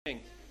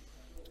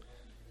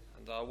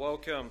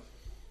Welcome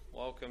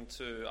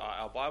to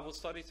our Bible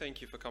study. Thank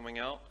you for coming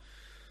out.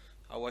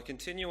 We're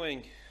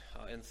continuing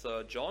in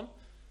 3rd John,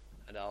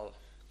 and our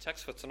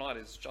text for tonight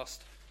is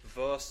just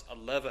verse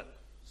 11.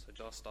 So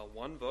just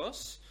one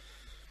verse.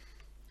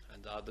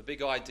 And the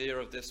big idea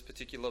of this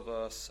particular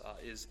verse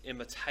is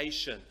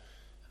imitation,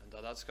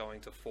 and that's going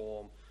to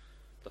form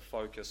the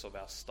focus of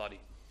our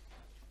study.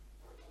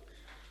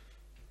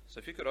 So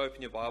if you could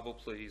open your Bible,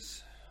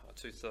 please,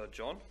 to 3rd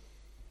John.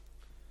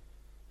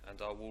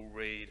 And I will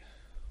read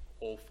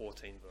all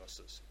 14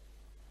 verses.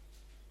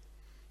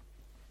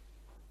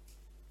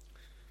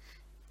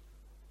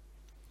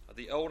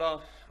 The elder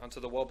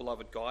unto the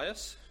well-beloved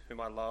Gaius, whom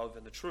I love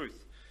in the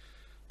truth.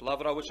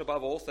 Beloved, I wish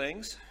above all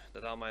things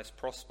that thou mayest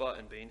prosper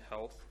and be in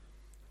health,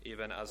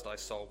 even as thy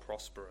soul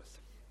prospereth.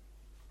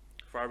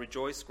 For I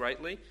rejoiced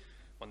greatly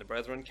when the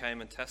brethren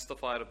came and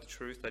testified of the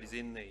truth that is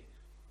in thee,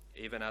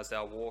 even as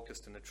thou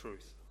walkest in the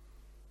truth.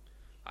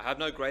 I have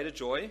no greater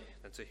joy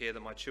than to hear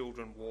that my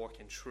children walk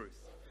in truth.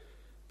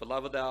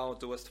 Beloved, thou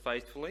doest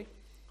faithfully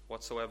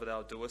whatsoever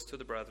thou doest to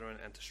the brethren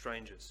and to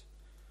strangers,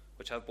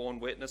 which have borne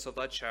witness of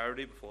thy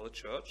charity before the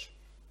church,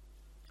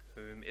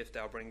 whom if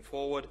thou bring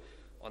forward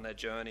on their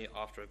journey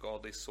after a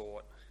godly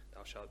sort,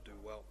 thou shalt do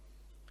well.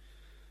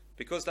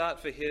 Because that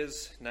for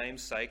his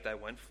name's sake they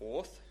went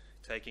forth,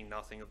 taking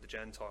nothing of the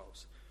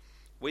Gentiles.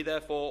 We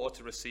therefore ought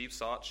to receive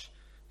such,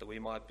 that we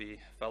might be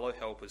fellow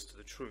helpers to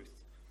the truth.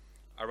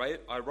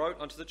 I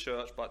wrote unto the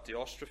church, but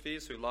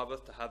Diotrephes, who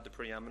loveth to have the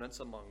preeminence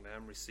among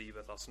them,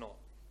 receiveth us not.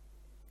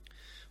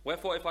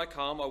 Wherefore, if I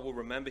come, I will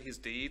remember his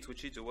deeds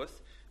which he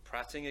doeth,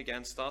 prating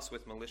against us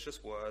with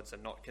malicious words,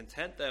 and not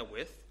content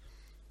therewith,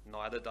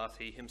 neither doth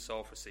he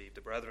himself receive the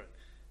brethren,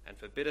 and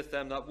forbiddeth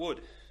them that would,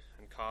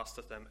 and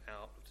casteth them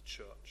out of the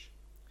church.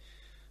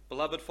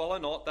 Beloved, follow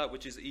not that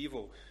which is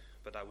evil,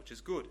 but that which is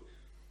good.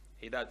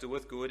 He that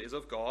doeth good is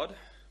of God,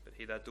 but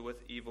he that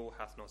doeth evil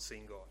hath not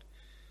seen God.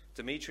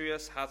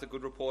 Demetrius hath a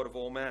good report of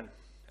all men,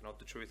 and of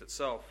the truth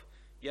itself.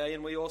 Yea,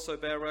 and we also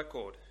bear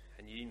record,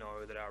 and ye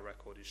know that our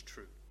record is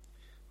true.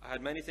 I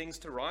had many things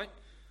to write,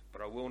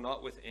 but I will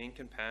not with ink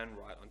and pen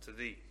write unto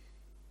thee.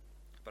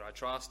 But I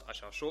trust I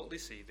shall shortly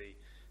see thee,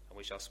 and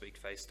we shall speak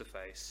face to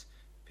face.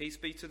 Peace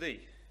be to thee.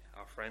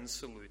 Our friends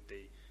salute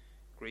thee.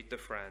 Greet the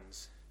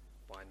friends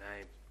by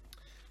name.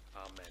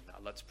 Amen. Now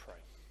let's pray.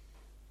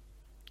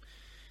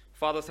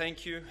 Father,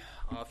 thank you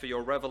for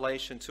your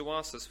revelation to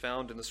us as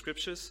found in the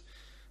Scriptures.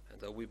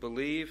 And we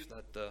believe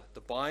that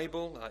the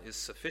Bible is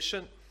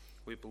sufficient.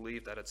 We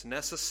believe that it's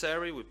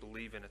necessary. We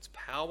believe in its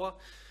power.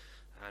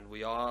 And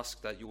we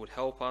ask that you would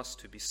help us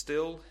to be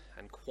still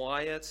and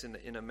quiet in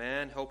the inner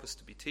man. Help us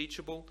to be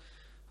teachable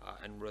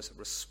and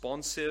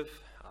responsive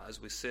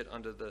as we sit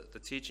under the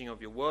teaching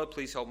of your word.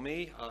 Please help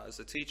me as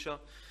a teacher.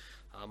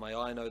 May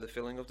I know the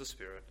filling of the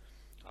Spirit.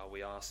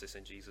 We ask this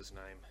in Jesus'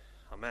 name.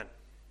 Amen.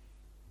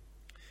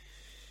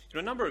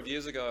 A number of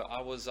years ago,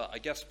 I was a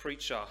guest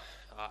preacher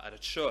at a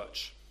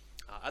church.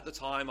 At the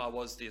time, I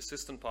was the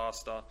assistant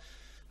pastor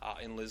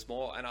in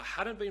Lismore, and I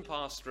hadn't been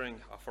pastoring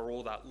for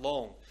all that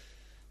long.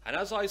 And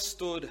as I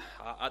stood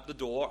at the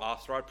door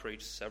after I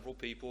preached, several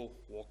people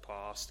walked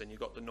past, and you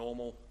got the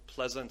normal,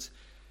 pleasant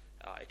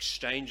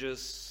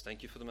exchanges.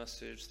 Thank you for the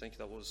message. Thank you,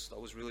 that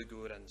was really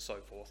good, and so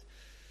forth.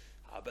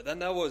 But then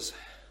there was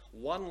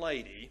one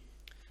lady,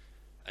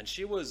 and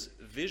she was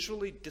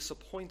visually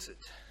disappointed.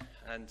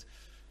 And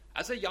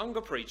as a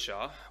younger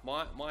preacher,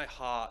 my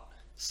heart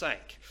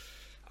sank.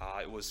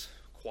 It was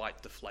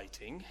quite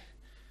deflating.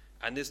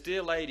 And this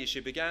dear lady, she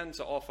began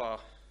to offer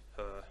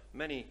her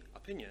many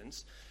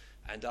opinions.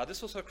 And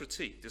this was her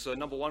critique. This was her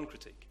number one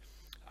critique.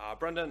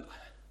 Brendan,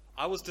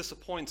 I was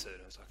disappointed.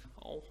 I was like,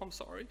 oh, I'm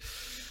sorry.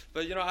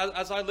 But,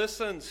 as I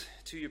listened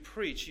to you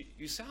preach,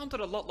 you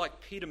sounded a lot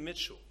like Peter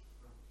Mitchell.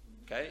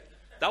 Okay?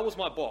 That was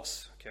my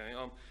boss. Okay?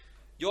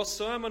 Your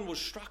sermon was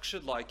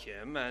structured like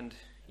him, and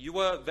you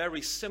were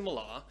very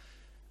similar,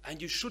 and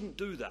you shouldn't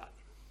do that.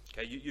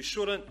 Okay? You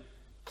shouldn't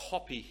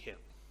copy him.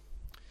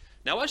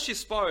 Now, as she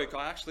spoke,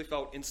 I actually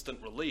felt instant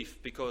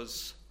relief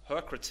because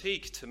her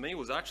critique to me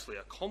was actually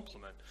a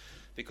compliment,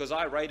 because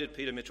I rated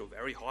Peter Mitchell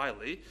very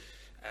highly,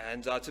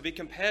 and to be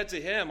compared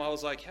to him, I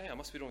was like, hey, I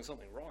must be doing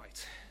something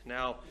right.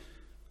 Now,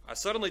 I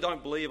certainly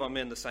don't believe I'm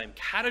in the same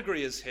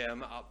category as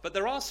him, but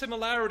there are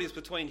similarities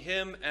between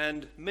him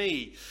and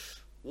me.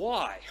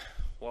 Why?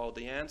 Well,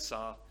 the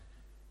answer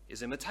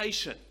is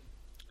imitation.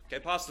 Okay,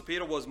 Pastor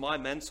Peter was my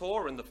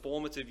mentor in the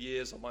formative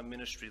years of my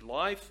ministry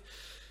life.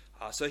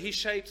 So he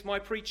shaped my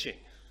preaching.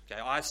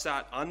 Okay, I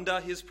sat under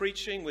his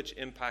preaching, which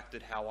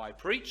impacted how I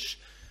preach.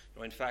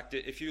 In fact,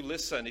 if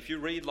you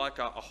read like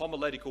a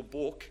homiletical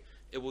book,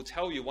 it will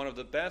tell you one of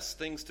the best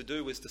things to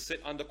do is to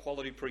sit under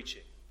quality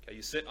preaching. Okay,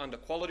 you sit under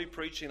quality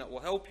preaching that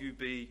will help you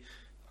be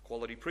a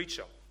quality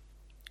preacher.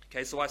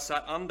 Okay, so I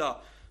sat under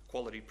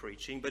quality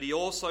preaching, but he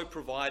also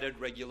provided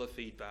regular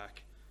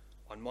feedback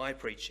on my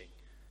preaching.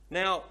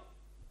 Now,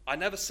 I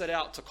never set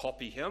out to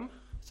copy him.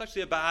 It's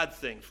actually a bad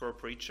thing for a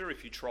preacher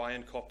if you try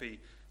and copy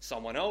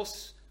someone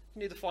else.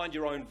 You need to find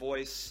your own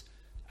voice.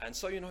 And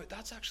so,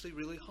 that's actually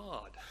really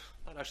hard.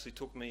 That actually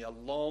took me a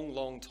long,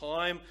 long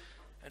time.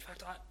 In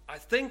fact, I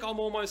think I'm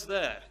almost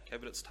there. Okay,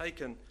 but it's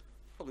taken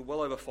probably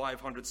well over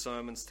 500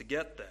 sermons to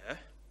get there.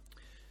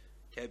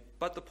 Okay,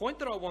 but the point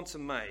that I want to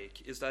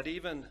make is that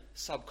even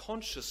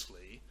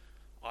subconsciously,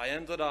 I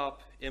ended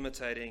up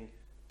imitating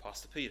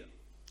Pastor Peter.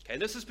 Okay,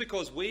 this is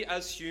because we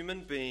as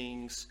human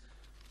beings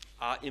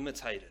are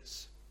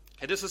imitators.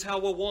 Okay, this is how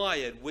we're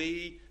wired.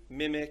 We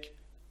mimic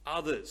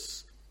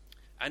others.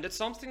 And it's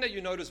something that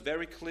you notice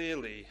very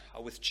clearly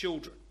with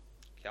children.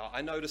 Okay,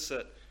 I notice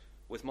it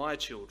with my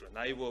children.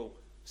 They will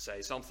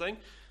say something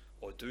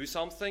or do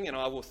something, and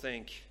I will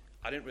think,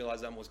 I didn't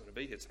realize Emma was going to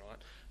be here tonight.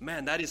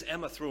 Man, that is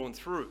Emma through and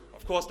through.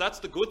 Of course, that's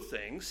the good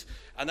things.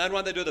 And then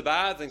when they do the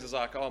bad things, it's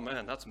like, oh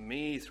man, that's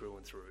me through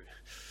and through.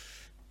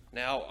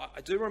 Now,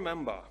 I do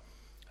remember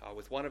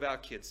with one of our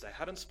kids, they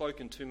hadn't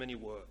spoken too many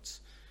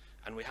words.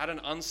 And we had an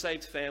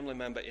unsaved family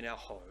member in our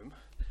home,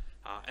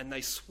 and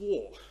they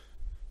swore.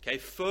 Okay,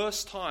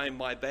 first time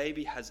my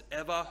baby has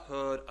ever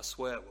heard a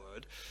swear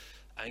word.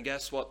 And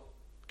guess what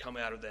come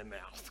out of their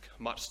mouth?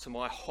 Much to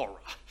my horror.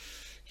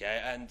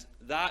 Okay, and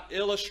that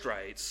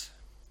illustrates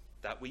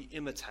that we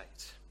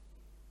imitate.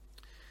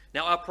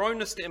 Now, our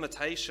proneness to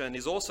imitation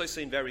is also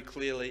seen very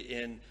clearly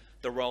in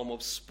the realm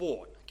of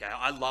sport. Okay,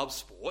 I love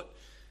sport,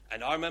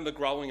 and I remember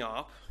growing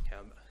up,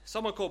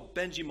 someone called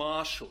Benji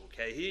Marshall.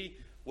 Okay, he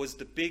was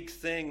the big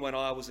thing when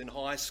I was in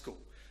high school.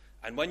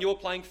 And when you were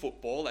playing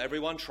football,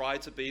 everyone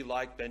tried to be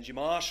like Benji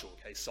Marshall.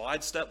 Okay,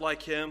 sidestep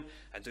like him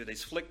and do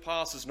these flick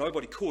passes.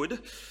 Nobody could,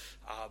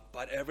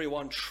 but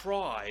everyone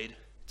tried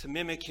to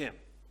mimic him.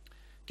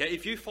 Okay,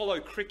 if you follow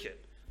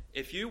cricket,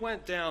 if you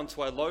went down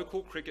to a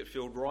local cricket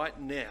field right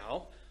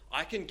now,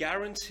 I can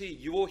guarantee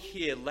you will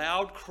hear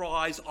loud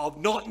cries of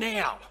 "not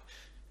now,"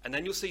 and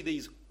then you'll see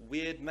these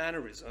weird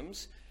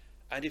mannerisms.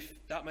 And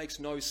if that makes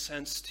no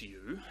sense to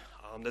you,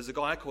 there's a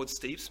guy called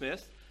Steve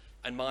Smith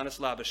and Marnus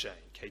Labuschagne,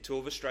 okay, two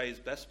of Australia's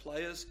best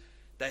players.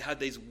 They had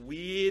these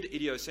weird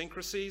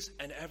idiosyncrasies,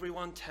 and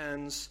everyone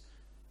tends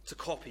to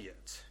copy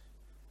it.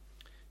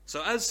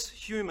 So as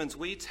humans,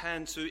 we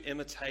tend to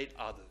imitate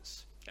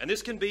others. And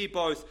this can be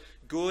both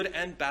good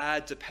and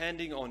bad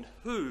depending on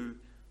who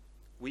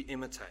we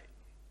imitate.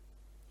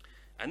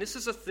 And this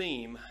is a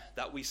theme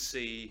that we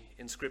see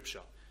in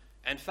Scripture.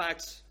 In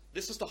fact,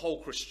 this is the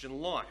whole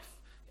Christian life.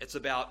 It's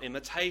about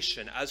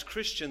imitation. As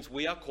Christians,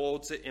 we are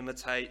called to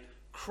imitate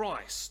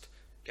Christ.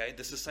 Okay,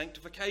 this is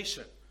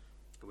sanctification.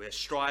 We're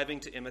striving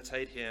to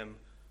imitate him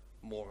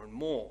more and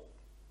more.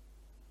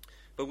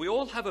 But we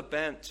all have a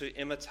bent to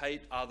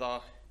imitate other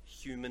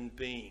human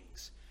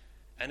beings.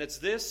 And it's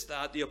this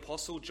that the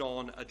Apostle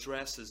John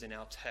addresses in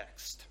our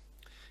text.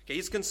 Okay,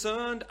 he's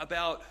concerned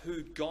about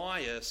who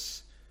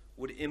Gaius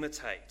would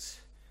imitate.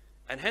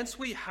 And hence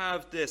we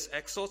have this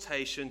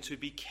exhortation to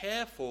be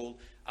careful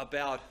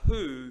about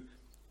who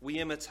we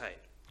imitate.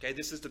 Okay,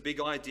 this is the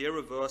big idea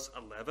of verse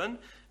 11,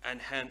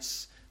 and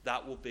hence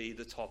that will be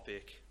the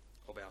topic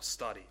of our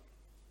study.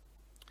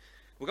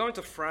 We're going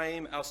to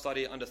frame our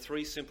study under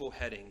three simple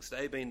headings.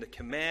 They being the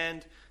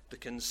command, the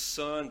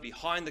concern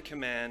behind the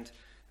command,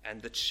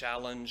 and the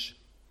challenge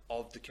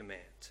of the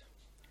command.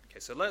 Okay,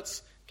 so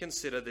let's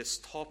consider this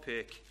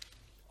topic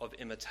of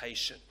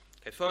imitation.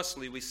 Okay,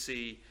 firstly, we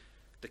see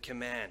the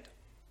command.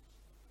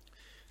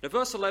 Now,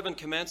 verse 11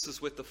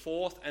 commences with the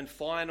fourth and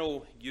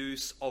final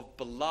use of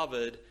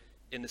beloved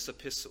in this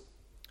epistle.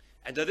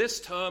 And to this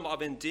term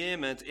of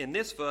endearment in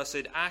this verse,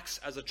 it acts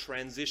as a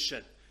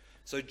transition.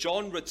 So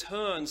John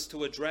returns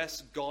to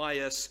address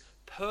Gaius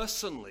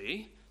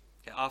personally,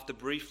 okay, after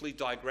briefly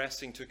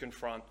digressing to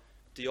confront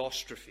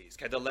Diotrephes.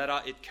 Okay, the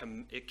letter,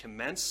 it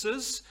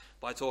commences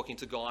by talking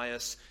to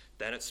Gaius,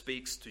 then it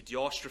speaks to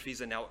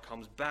Diotrephes, and now it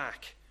comes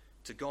back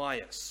to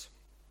Gaius.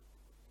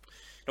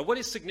 Now, what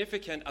is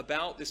significant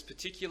about this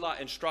particular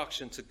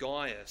instruction to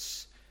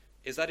Gaius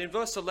is that in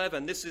verse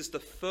 11, this is the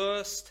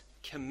first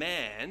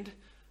command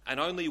and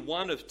only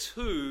one of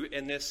two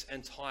in this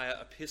entire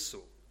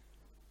epistle.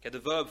 Okay, the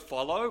verb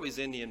follow is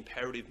in the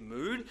imperative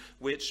mood,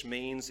 which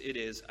means it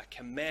is a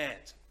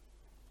command.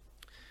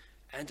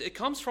 And it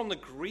comes from the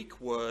Greek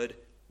word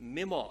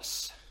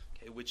mimos,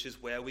 okay, which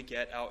is where we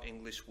get our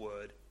English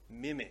word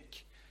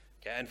mimic.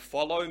 Okay, and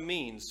follow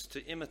means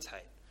to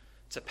imitate,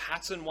 to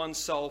pattern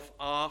oneself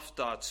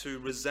after, to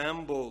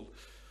resemble,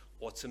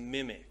 or to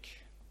mimic.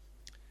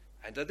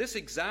 And this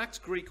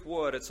exact Greek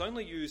word, it's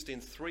only used in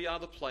 3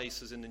 other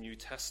places in the New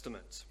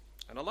Testament.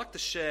 And I'd like to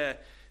share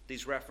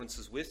these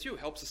references with you.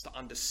 It helps us to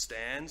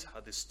understand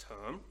this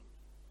term.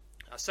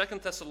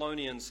 2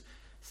 Thessalonians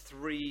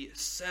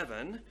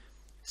 3:7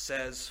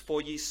 says,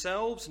 "For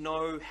yourselves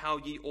know how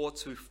ye ought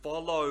to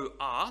follow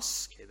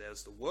us," okay,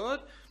 there's the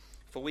word,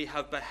 "for we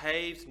have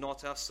behaved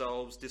not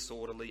ourselves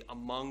disorderly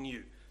among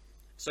you."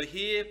 So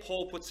here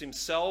Paul puts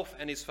himself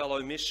and his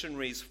fellow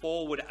missionaries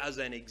forward as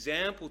an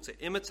example to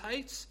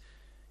imitate.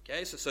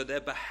 Okay, so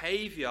their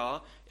behavior,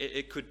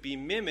 it could be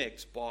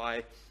mimicked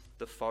by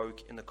the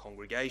folk in the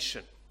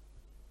congregation.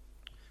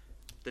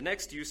 The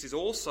next use is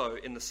also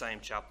in the same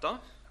chapter,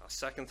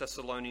 2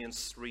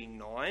 Thessalonians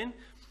 3:9.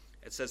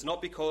 It says,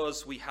 "Not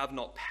because we have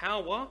not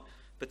power,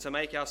 but to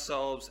make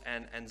ourselves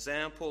an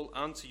example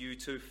unto you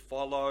to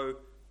follow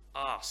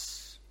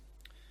us.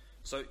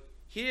 So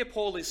here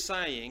Paul is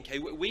saying, okay,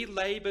 we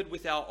labored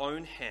with our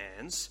own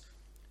hands,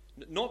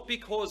 not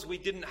because we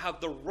didn't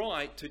have the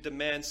right to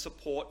demand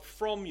support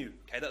from you.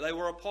 Okay, that they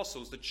were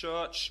apostles. The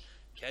church,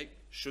 okay,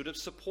 should have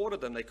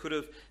supported them. They could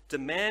have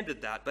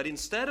demanded that. But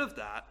instead of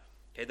that,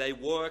 okay, they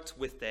worked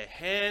with their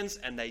hands,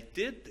 and they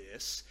did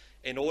this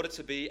in order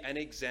to be an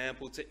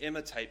example to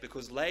imitate,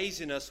 because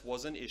laziness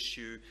was an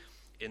issue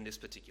in this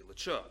particular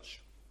church.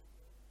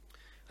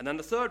 And then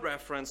the third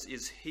reference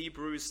is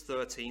Hebrews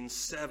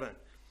 13:7,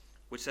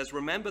 which says,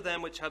 "Remember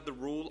them which have the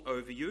rule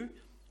over you,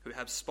 who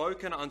have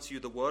spoken unto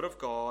you the word of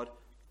God,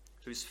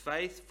 whose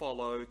faith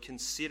follow,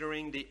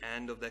 considering the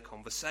end of their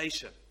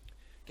conversation."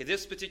 Okay,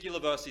 this particular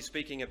verse is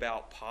speaking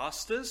about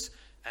pastors,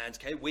 and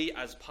okay, we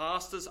as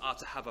pastors are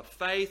to have a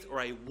faith or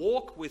a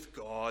walk with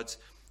God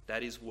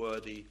that is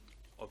worthy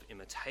of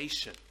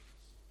imitation.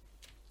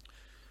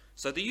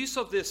 So the use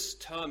of this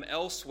term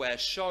elsewhere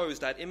shows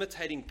that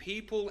imitating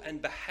people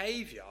and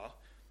behavior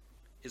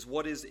is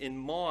what is in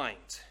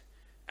mind.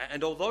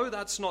 And although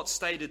that's not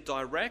stated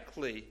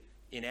directly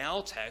in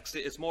our text,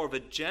 it's more of a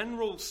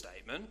general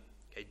statement.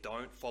 Okay,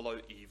 don't follow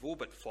evil,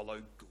 but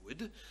follow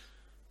good.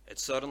 It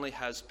certainly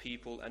has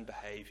people and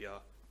behavior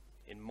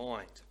in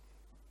mind.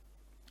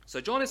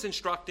 So John is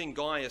instructing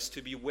Gaius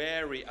to be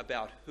wary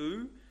about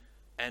who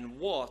and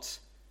what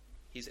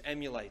he's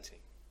emulating.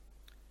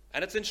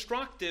 And it's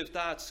instructive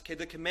that, okay,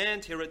 the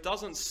command here, it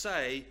doesn't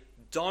say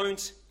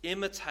don't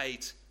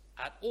imitate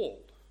at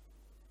all.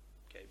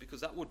 Okay,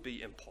 because that would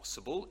be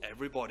impossible.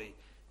 Everybody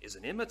is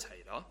an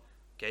imitator.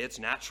 Okay, it's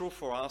natural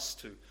for us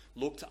to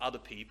look to other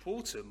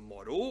people to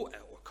model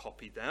or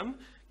copy them.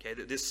 Okay,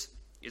 that this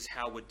is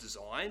how we're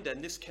designed,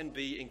 and this can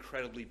be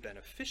incredibly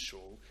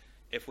beneficial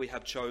if we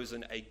have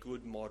chosen a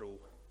good model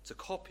to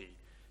copy.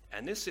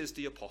 And this is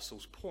the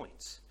apostle's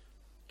point.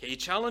 Okay, he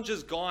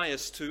challenges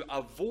Gaius to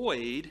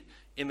avoid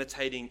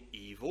imitating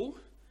evil.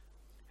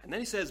 And then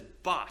he says,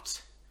 but.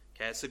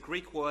 Okay, it's a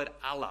Greek word,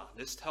 alla.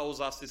 This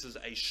tells us this is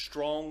a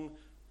strong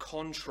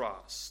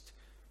contrast.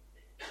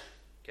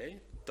 Okay,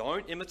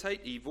 don't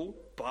imitate evil,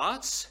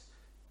 but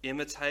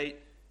imitate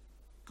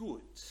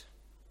good.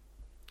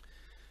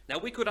 Now,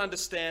 we could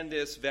understand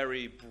this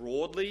very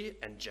broadly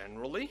and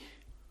generally.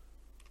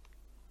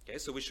 Okay,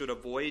 so we should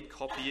avoid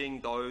copying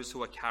those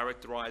who are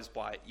characterized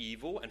by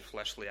evil and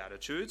fleshly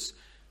attitudes,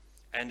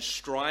 and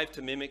strive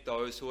to mimic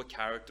those who are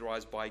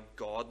characterized by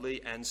godly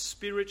and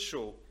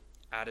spiritual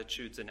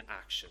attitudes and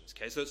actions.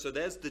 Okay, so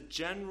there's the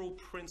general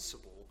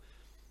principle.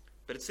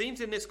 But it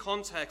seems in this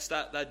context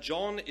that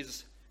John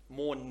is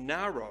more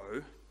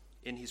narrow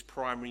in his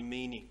primary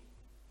meaning.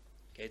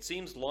 Okay, it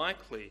seems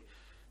likely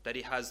that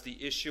he has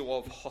the issue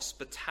of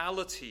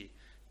hospitality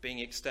being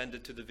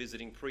extended to the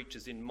visiting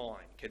preachers in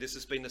mind. Okay, this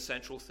has been the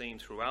central theme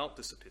throughout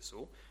this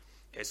epistle.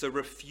 Okay, so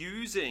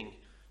refusing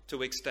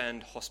to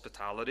extend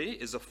hospitality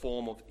is a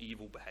form of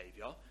evil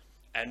behavior,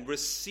 and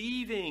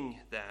receiving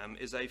them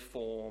is a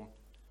form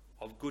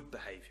of good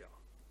behavior.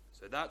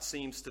 So that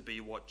seems to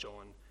be what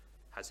John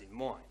has in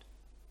mind.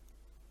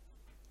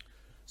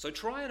 So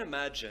try and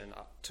imagine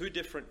two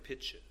different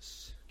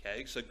pictures.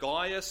 Okay, so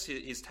Gaius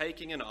is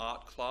taking an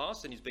art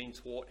class and he's being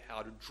taught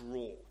how to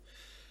draw.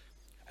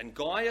 And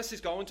Gaius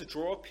is going to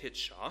draw a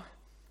picture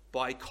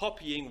by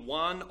copying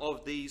one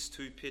of these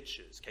two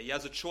pictures. Okay, he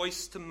has a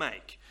choice to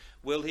make.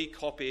 Will he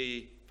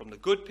copy from the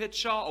good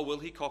picture, or will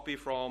he copy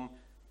from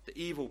the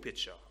evil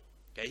picture?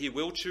 Okay, he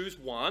will choose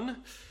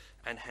one,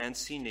 and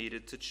hence he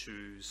needed to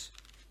choose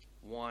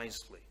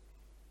wisely.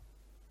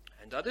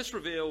 And this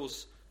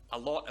reveals a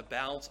lot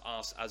about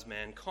us as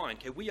mankind.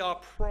 Okay, we are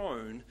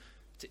prone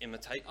to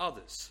imitate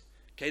others.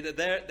 Okay, that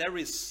there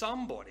is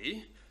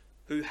somebody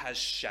who has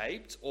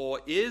shaped or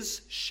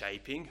is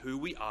shaping who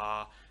we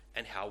are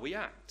and how we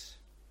act.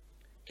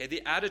 Okay,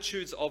 the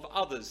attitudes of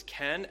others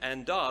can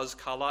and does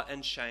colour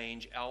and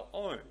change our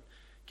own.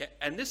 Okay,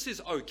 and this is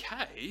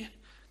okay,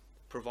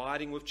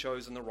 providing we've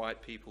chosen the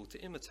right people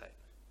to imitate.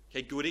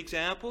 Okay, good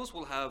examples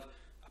will have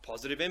a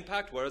positive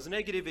impact, whereas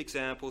negative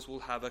examples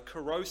will have a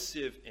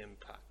corrosive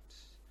impact.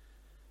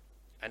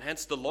 And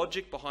hence the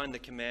logic behind the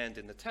command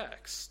in the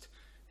text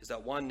is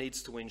that one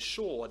needs to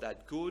ensure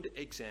that good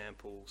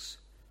examples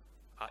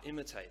are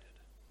imitated.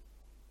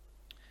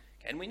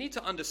 And we need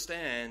to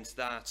understand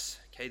that,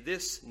 okay,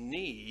 this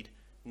need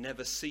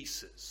never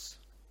ceases.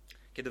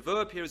 Okay, the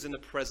verb here is in the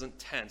present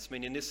tense,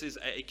 meaning this is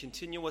a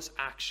continuous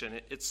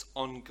action. It's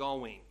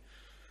ongoing.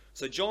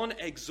 So John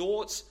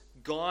exhorts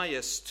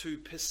Gaius to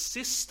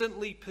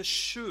persistently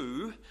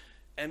pursue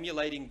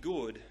emulating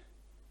good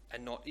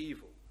and not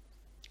evil.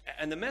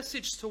 And the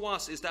message to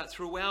us is that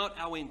throughout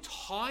our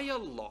entire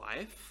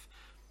life,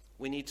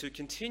 we need to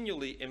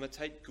continually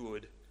imitate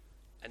good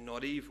and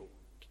not evil.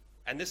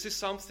 And this is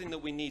something that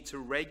we need to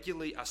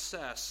regularly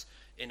assess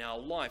in our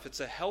life. It's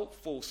a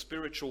helpful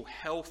spiritual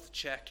health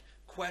check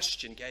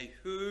question. Okay,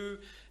 who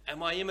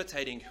am I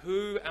imitating?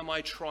 Who am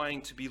I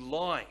trying to be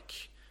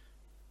like?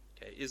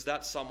 Okay, is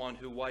that someone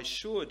who I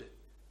should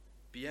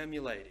be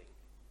emulating?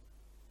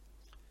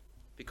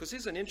 Because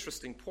here's an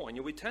interesting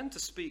point. We tend to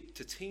speak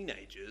to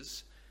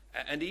teenagers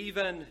and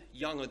even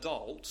young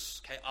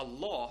adults, a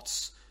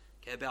lot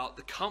about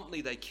the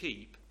company they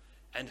keep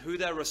and who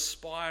they're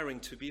aspiring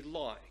to be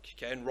like.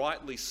 And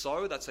rightly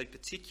so, that's a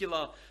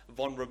particular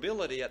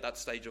vulnerability at that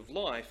stage of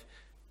life.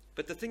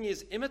 But the thing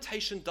is,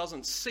 imitation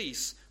doesn't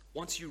cease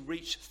once you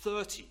reach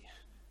 30.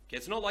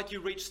 It's not like you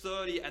reach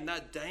 30 and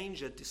that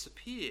danger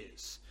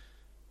disappears.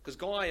 Because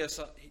Gaius,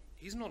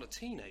 he's not a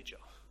teenager.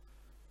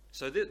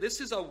 So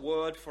this is a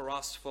word for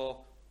us for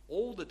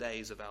all the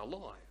days of our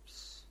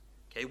lives.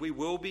 We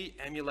will be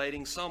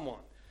emulating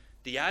someone.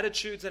 The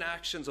attitudes and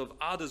actions of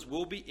others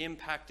will be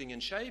impacting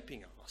and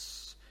shaping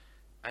us.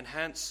 And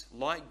hence,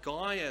 like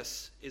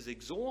Gaius is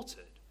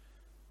exhorted,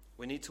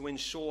 we need to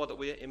ensure that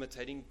we are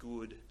imitating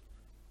good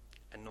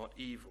and not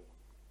evil.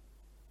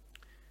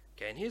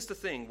 And here's the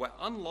thing, we're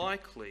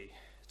unlikely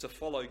to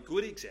follow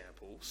good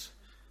examples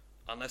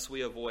unless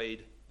we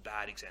avoid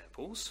bad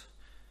examples.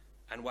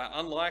 And we're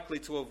unlikely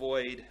to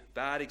avoid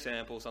bad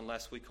examples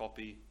unless we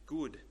copy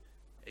good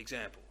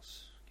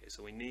examples.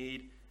 So we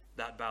need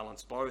that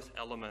balance. Both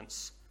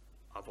elements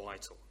are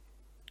vital.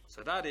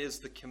 So that is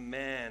the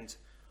command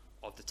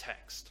of the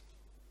text.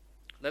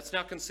 Let's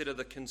now consider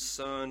the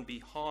concern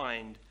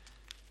behind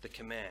the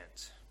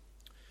command.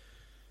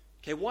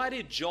 Why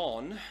did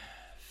John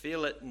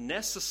feel it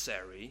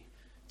necessary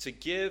to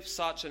give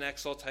such an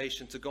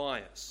exhortation to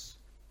Gaius?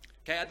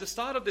 At the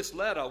start of this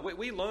letter,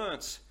 we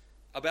learnt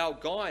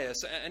about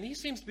Gaius, and he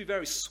seems to be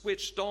very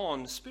switched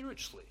on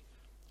spiritually.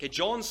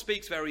 John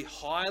speaks very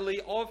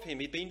highly of him.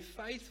 He'd been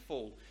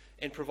faithful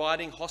in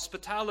providing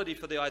hospitality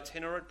for the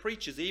itinerant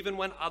preachers, even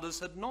when others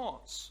had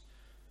not.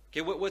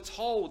 We're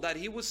told that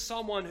he was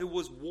someone who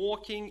was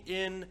walking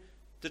in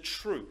the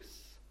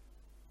truth.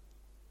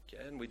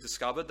 And we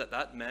discovered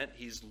that meant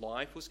his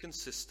life was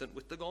consistent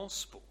with the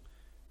gospel.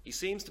 He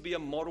seems to be a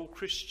model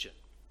Christian.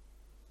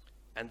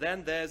 And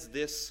then there's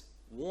this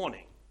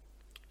warning.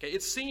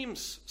 It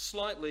seems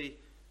slightly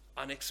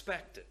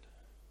unexpected.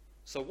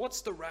 So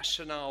what's the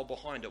rationale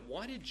behind it?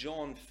 Why did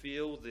John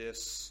feel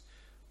this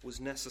was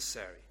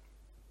necessary?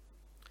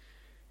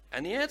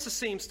 And the answer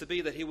seems to be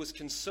that he was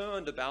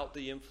concerned about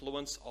the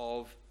influence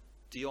of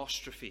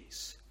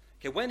Diotrephes.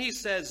 When he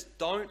says,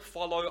 don't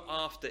follow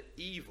after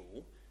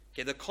evil,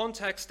 the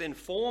context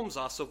informs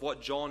us of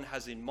what John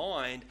has in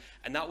mind,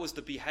 and that was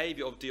the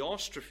behavior of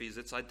Diotrephes.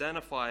 It's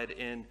identified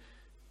in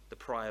the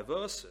prior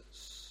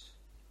verses.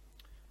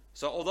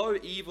 So although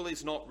evil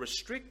is not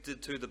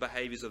restricted to the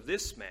behaviors of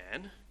this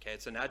man,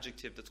 it's an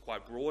adjective that's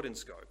quite broad in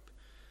scope,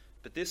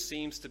 but this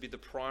seems to be the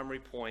primary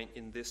point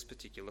in this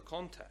particular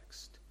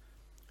context.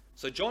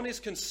 So John is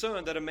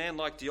concerned that a man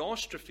like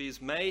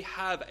Diotrephes may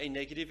have a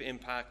negative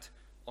impact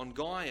on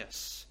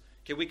Gaius.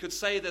 We could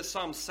say there's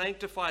some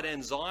sanctified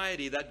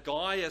anxiety that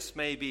Gaius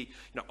may be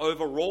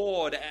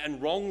overawed and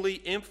wrongly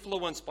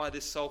influenced by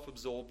this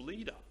self-absorbed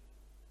leader.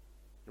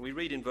 And we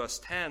read in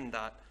verse 10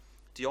 that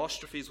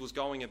Diotrephes was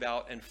going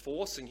about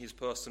enforcing his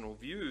personal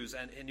views,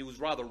 and he was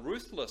rather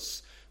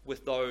ruthless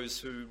with those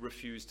who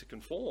refused to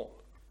conform.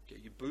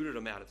 You booted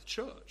him out of the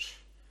church.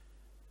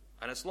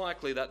 And it's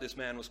likely that this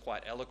man was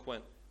quite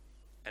eloquent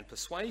and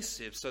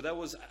persuasive, so there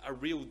was a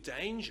real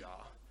danger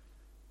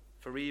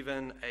for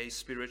even a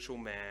spiritual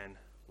man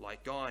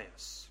like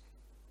Gaius.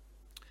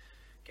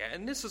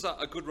 And this is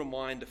a good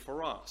reminder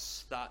for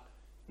us that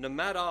no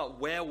matter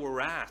where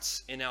we're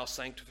at in our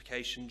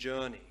sanctification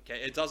journey,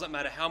 it doesn't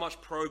matter how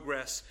much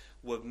progress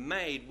we've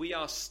made, we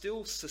are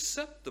still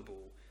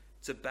susceptible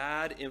to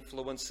bad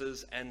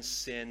influences and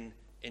sin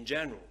in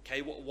general.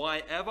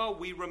 Why ever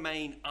we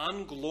remain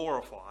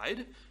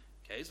unglorified,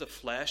 the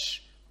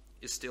flesh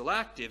is still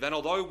active. And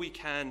although we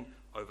can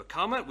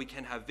overcome it, we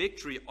can have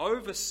victory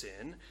over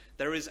sin,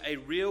 there is a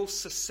real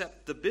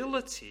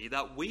susceptibility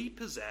that we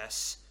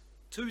possess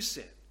to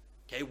sin.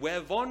 We're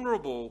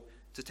vulnerable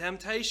to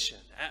temptation,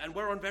 and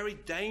we're on very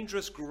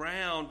dangerous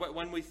ground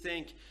when we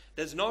think,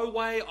 there's no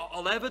way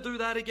I'll ever do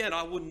that again.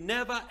 I will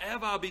never,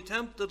 ever be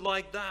tempted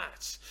like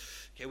that.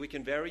 We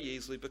can very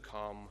easily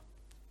become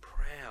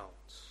proud.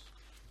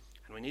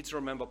 And we need to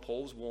remember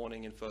Paul's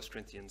warning in 1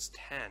 Corinthians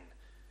 10.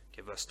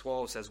 Verse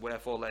 12 says,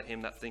 wherefore let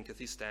him that thinketh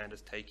he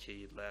standeth take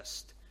heed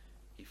lest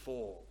he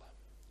fall.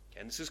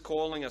 And this is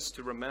calling us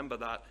to remember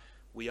that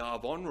we are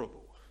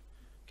vulnerable.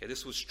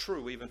 This was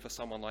true even for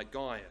someone like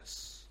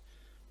Gaius.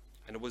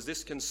 And it was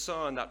this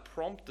concern that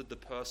prompted the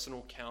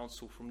personal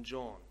counsel from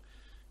John.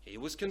 He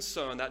was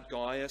concerned that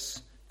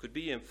Gaius could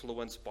be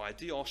influenced by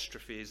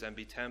Diotrephes and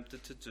be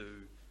tempted to do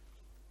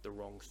the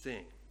wrong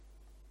thing.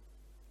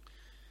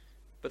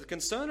 But the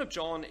concern of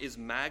John is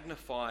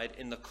magnified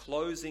in the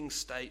closing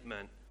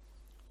statement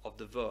of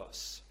the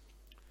verse.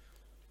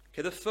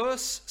 The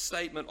first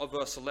statement of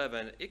verse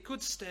 11, it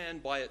could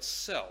stand by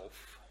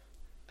itself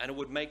and it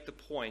would make the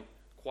point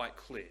quite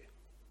clear.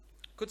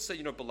 It could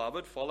say,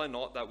 beloved, follow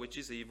not that which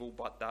is evil,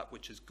 but that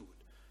which is good.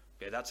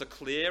 That's a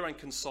clear and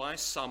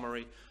concise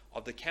summary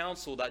of the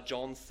counsel that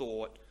John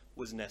thought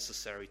was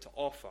necessary to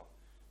offer.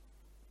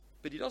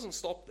 But he doesn't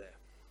stop there.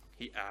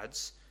 He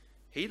adds,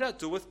 he that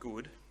doeth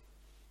good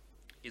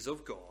is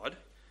of God,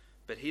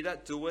 but he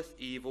that doeth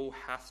evil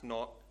hath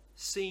not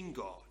seen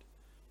God.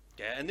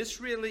 Okay, and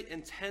this really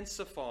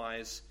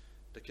intensifies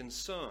the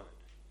concern.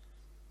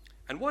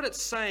 And what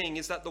it's saying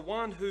is that the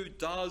one who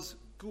does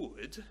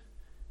good,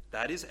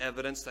 that is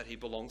evidence that he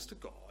belongs to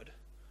God,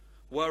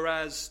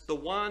 whereas the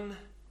one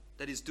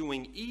that is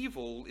doing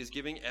evil is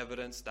giving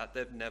evidence that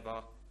they've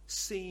never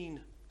seen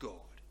God.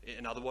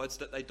 In other words,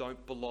 that they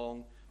don't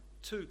belong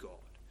to God.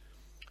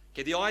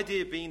 Okay, the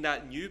idea being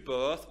that new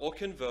birth or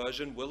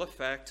conversion will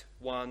affect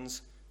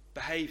one's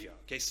behavior.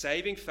 Okay,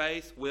 saving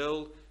faith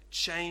will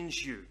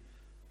change you.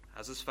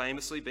 As has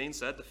famously been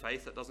said, the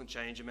faith that doesn't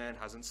change a man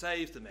hasn't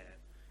saved a man.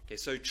 Okay,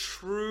 so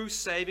true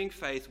saving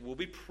faith will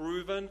be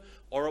proven,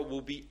 or it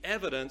will be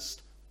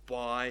evidenced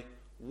by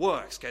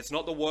works. Okay, it's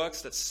not the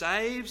works that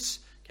saves,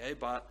 okay,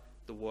 but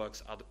the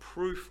works are the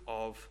proof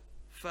of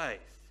faith.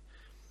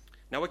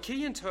 Now, a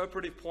key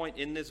interpretive point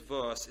in this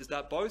verse is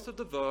that both of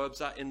the verbs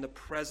are in the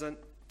present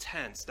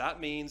tense. That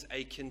means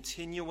a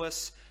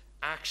continuous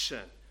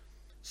action.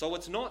 So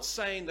it's not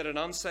saying that an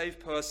unsaved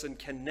person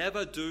can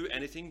never do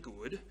anything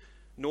good,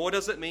 nor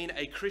does it mean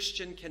a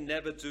Christian can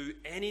never do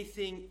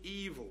anything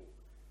evil.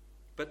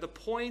 But the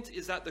point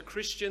is that the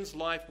Christian's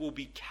life will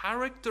be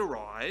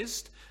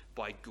characterized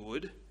by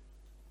good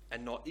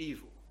and not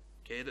evil.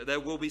 Okay,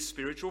 there will be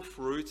spiritual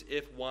fruit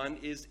if one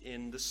is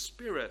in the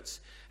Spirit.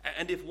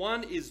 And if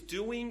one is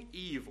doing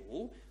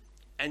evil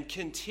and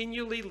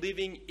continually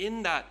living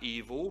in that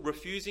evil,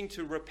 refusing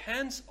to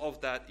repent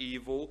of that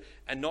evil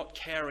and not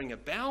caring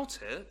about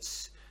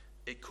it,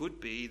 it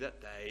could be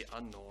that they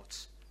are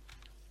not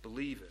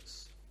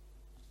believers.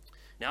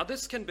 Now,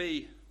 this can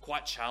be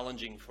quite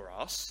challenging for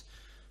us.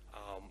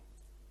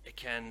 It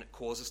can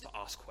cause us to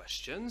ask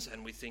questions,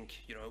 and we think,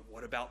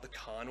 what about the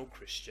carnal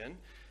Christian?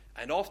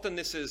 And often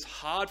this is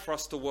hard for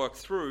us to work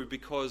through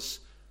because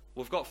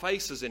we've got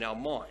faces in our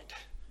mind.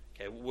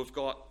 Okay, we've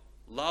got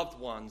loved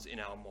ones in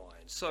our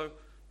mind. So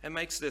it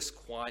makes this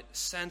quite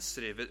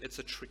sensitive. It's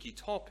a tricky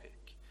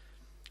topic.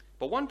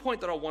 But one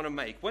point that I want to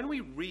make, when we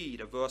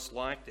read a verse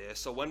like this,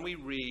 so when we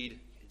read,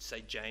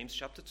 say, James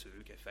chapter 2,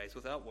 okay, faith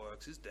without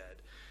works is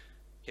dead,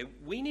 okay,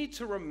 we need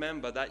to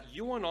remember that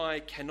you and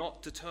I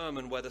cannot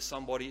determine whether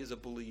somebody is a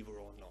believer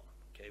or not.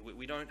 Okay,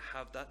 we don't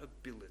have that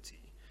ability.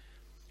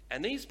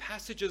 And these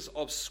passages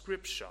of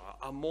Scripture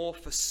are more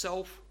for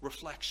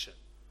self-reflection.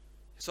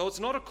 So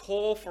it's not a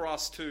call for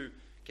us to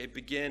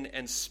begin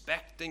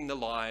inspecting the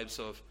lives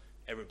of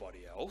everybody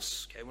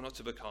else. Okay, we're not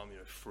to become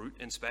fruit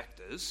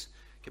inspectors,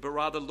 but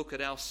rather look at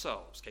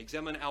ourselves. Okay,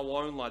 examine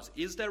our own lives.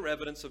 Is there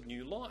evidence of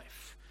new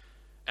life?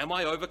 Am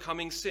I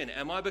overcoming sin?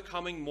 Am I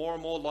becoming more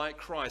and more like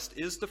Christ?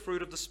 Is the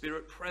fruit of the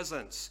Spirit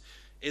present?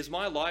 Is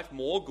my life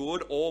more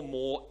good or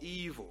more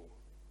evil?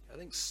 I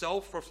think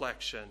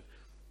self-reflection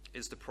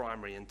is the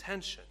primary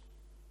intention.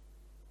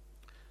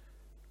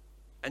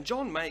 And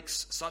John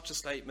makes such a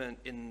statement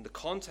in the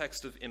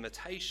context of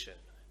imitation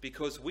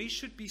because we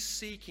should be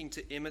seeking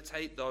to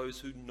imitate those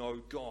who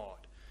know God.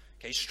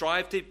 Okay,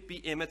 strive to be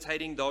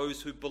imitating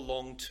those who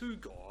belong to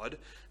God,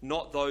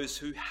 not those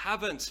who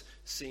haven't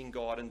seen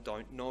God and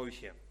don't know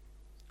Him.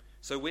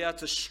 So we are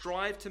to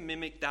strive to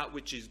mimic that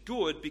which is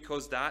good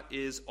because that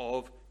is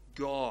of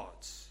God.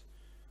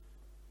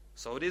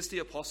 So it is the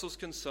apostles'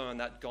 concern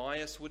that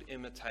Gaius would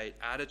imitate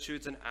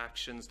attitudes and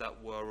actions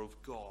that were of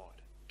God.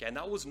 Okay, and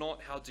that was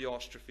not how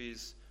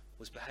Diotrephes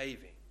was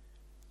behaving.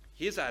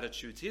 His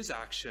attitudes, his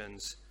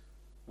actions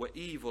were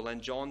evil,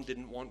 and John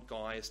didn't want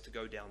Gaius to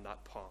go down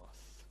that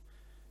path.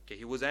 Okay,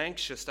 he was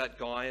anxious that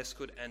Gaius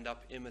could end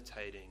up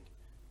imitating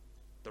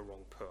the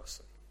wrong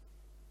person.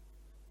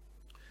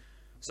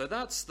 So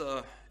that's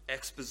the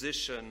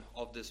exposition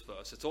of this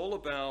verse. It's all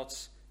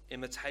about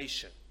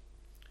imitation.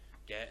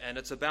 Okay, and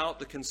it's about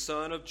the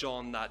concern of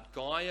John that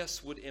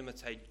Gaius would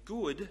imitate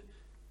good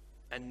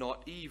and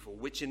not evil,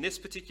 which in this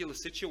particular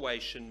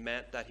situation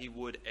meant that he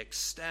would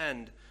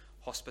extend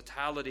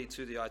hospitality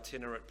to the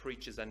itinerant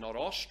preachers and not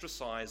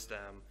ostracize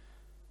them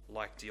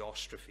like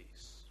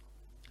Diotrephes.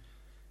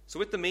 So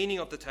with the meaning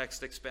of the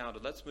text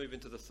expounded, let's move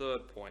into the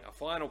third point, our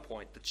final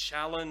point, the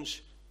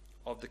challenge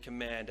of the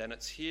command. And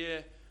it's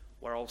here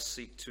where I'll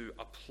seek to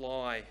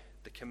apply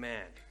the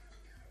command.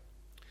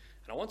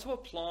 And I want to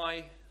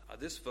apply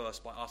this verse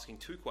by asking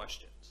two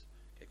questions.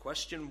 Okay,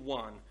 question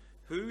one,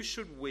 who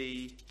should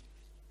we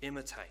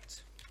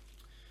imitate?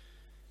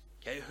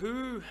 Okay,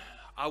 who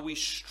are we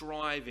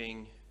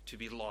striving to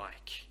be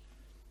like?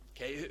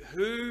 Okay,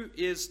 who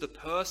is the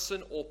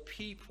person or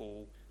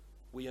people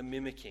we are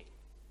mimicking?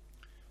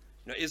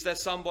 Is there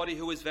somebody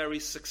who is very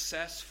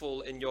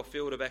successful in your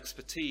field of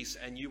expertise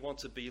and you want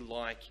to be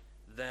like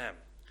them?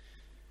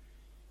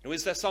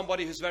 Is there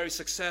somebody who's very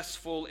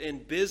successful in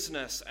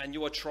business and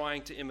you are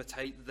trying to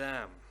imitate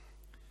them?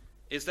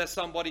 Is there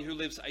somebody who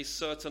lives a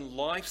certain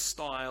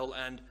lifestyle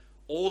and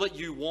all that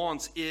you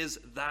want is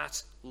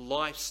that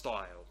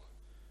lifestyle?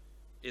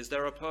 Is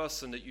there a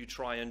person that you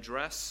try and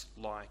dress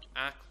like,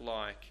 act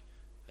like,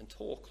 and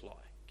talk like?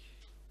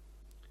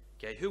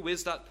 Okay, who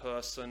is that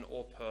person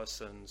or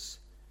persons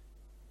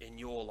in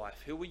your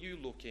life? Who are you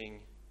looking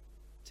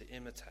to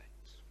imitate?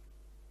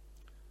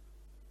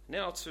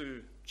 Now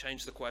to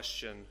change the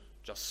question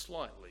just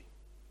slightly.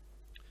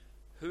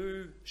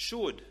 Who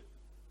should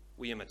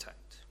we imitate?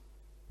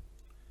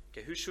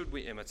 Okay, who should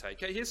we imitate?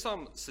 Okay, here's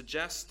some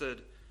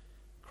suggested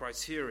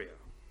criteria.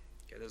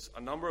 Okay, there's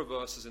a number of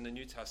verses in the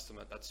New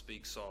Testament that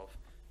speaks of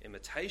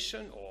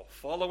imitation or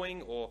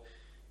following or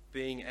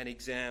being an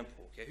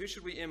example. Okay, who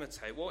should we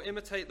imitate? Well,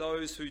 imitate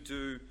those who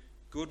do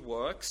good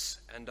works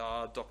and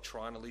are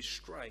doctrinally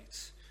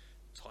straight.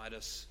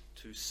 Titus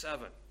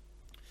 2:7.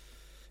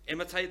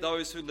 Imitate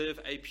those who live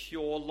a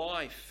pure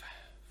life.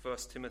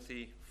 1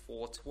 Timothy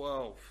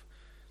 4:12.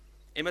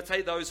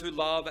 Imitate those who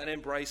love and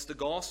embrace the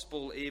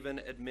gospel even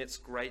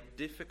amidst great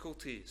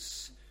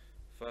difficulties.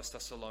 1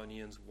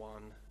 Thessalonians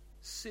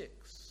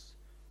 1:6.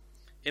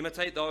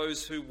 Imitate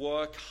those who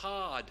work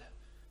hard.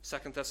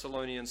 2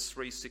 Thessalonians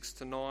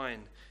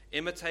 3:6-9.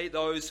 Imitate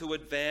those who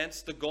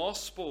advance the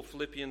gospel.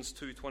 Philippians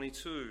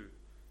 2:22.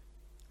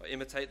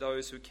 Imitate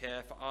those who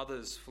care for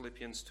others.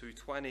 Philippians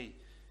 2:20.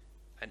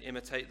 And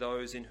imitate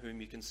those in whom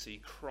you can see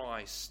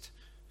Christ.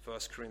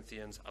 1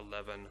 Corinthians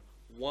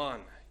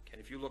 11:1. And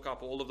if you look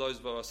up all of those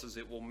verses,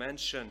 it will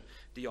mention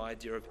the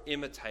idea of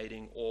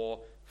imitating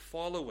or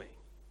following.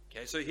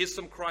 Okay, so here's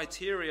some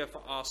criteria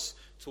for us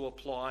to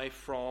apply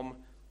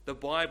from the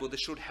Bible.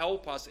 This should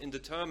help us in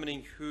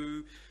determining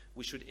who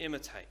we should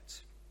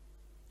imitate.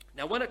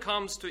 Now, when it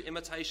comes to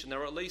imitation,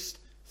 there are at least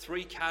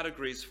 3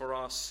 categories for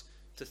us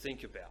to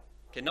think about.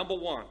 Okay, number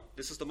 1,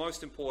 this is the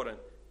most important,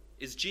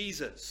 is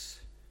Jesus.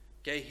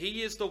 Okay,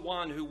 he is the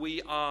one who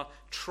we are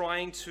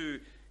trying to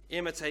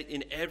imitate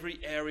in every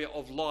area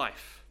of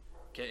life.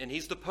 Okay, and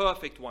he's the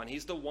perfect one.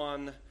 He's the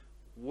one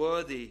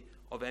worthy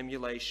of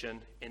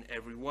emulation in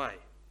every way.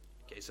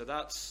 Okay, so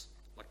that's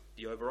like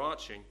the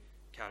overarching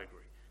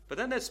category. But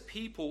then there's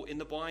people in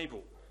the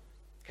Bible.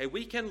 Okay,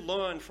 we can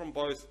learn from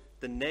both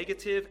the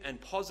negative and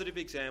positive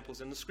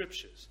examples in the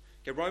scriptures.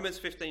 Okay, Romans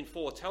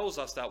 15:4 tells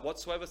us that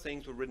whatsoever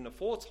things were written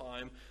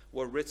aforetime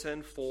were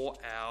written for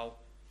our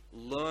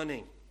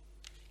learning.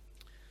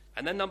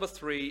 And then number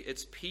 3,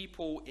 it's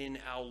people in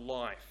our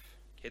life.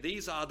 Okay,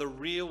 these are the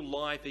real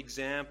life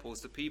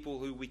examples, the people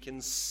who we can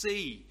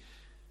see.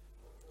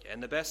 Okay,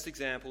 and the best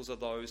examples are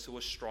those who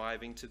are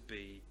striving to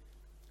be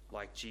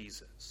like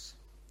Jesus.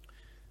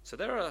 So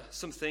there are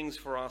some things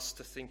for us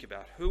to think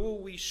about. Who are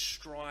we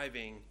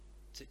striving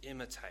to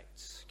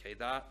imitate? Okay,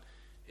 that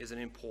is an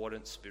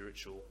important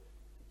spiritual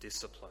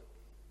discipline.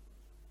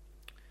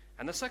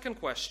 And the second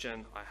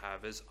question I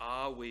have is,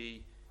 are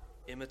we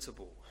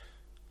imitable?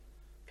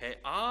 Okay,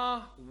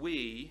 are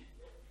we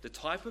the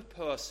type of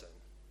person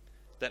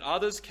that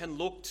others can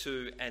look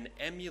to and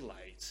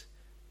emulate,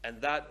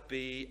 and that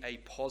be a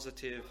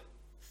positive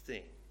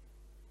thing?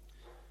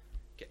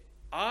 Okay,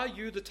 are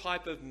you the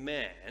type of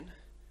man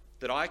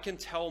that I can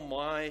tell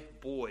my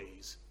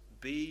boys,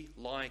 be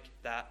like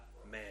that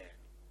man?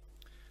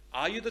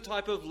 Are you the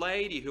type of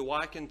lady who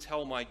I can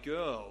tell my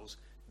girls,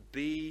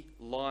 be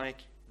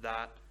like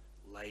that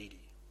lady?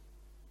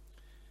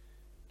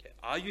 Okay.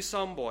 Are you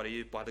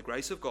somebody, by the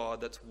grace of God,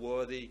 that's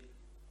worthy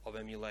of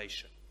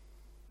emulation?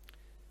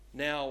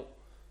 Now,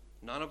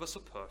 none of us are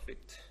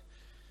perfect,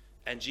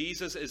 and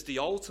Jesus is the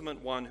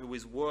ultimate one who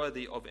is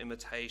worthy of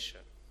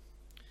imitation.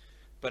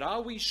 But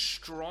are we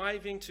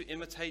striving to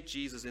imitate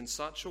Jesus in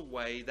such a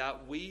way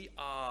that we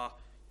are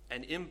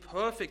an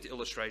imperfect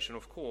illustration,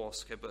 of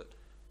course, okay, but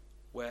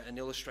we're an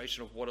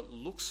illustration of what it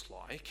looks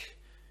like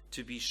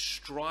to be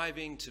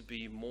striving to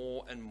be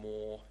more and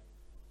more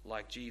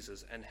like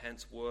Jesus, and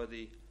hence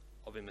worthy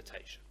of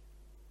imitation?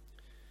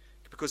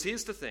 Because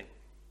here's the thing.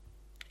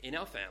 In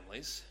our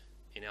families,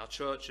 in our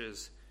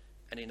churches,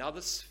 and in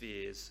other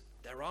spheres,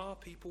 there are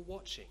people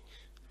watching.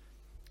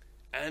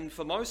 And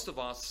for most of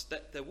us,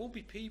 there will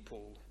be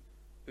people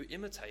who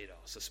imitate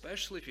us,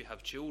 especially if you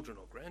have children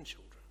or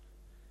grandchildren.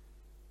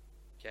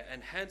 Okay?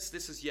 And hence,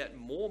 this is yet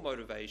more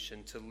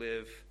motivation to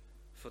live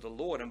for the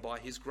Lord, and by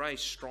His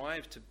grace,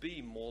 strive to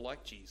be more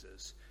like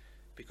Jesus,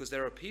 because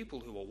there are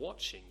people who are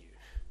watching you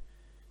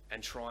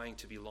and trying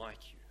to be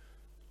like you.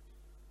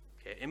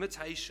 Okay?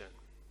 Imitation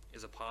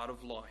is a part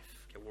of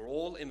life. Okay? We're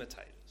all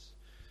imitators.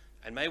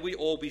 And may we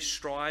all be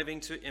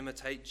striving to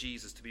imitate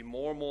Jesus, to be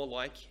more and more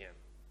like Him.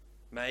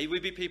 May we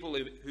be people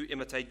who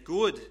imitate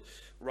good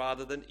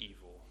rather than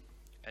evil.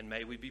 And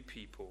may we be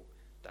people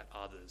that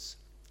others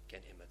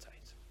can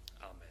imitate.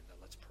 Amen. Now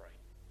let's pray.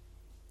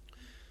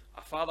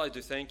 Father, I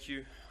do thank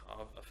you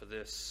for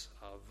this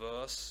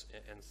verse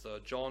in 3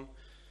 John.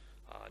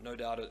 No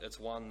doubt it's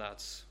one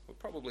that we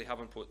probably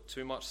haven't put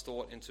too much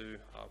thought into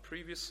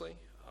previously,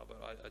 but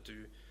I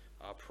do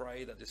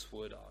pray that this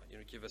would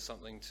give us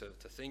something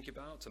to think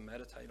about, to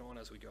meditate on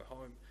as we go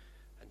home.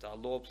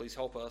 And Lord, please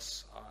help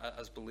us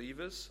as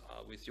believers,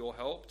 with your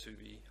help, to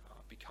be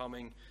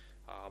becoming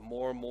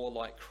more and more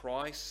like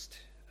Christ.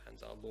 And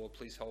Lord,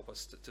 please help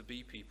us to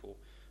be people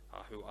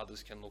who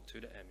others can look to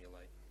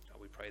emulate.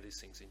 We pray these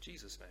things in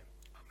Jesus' name.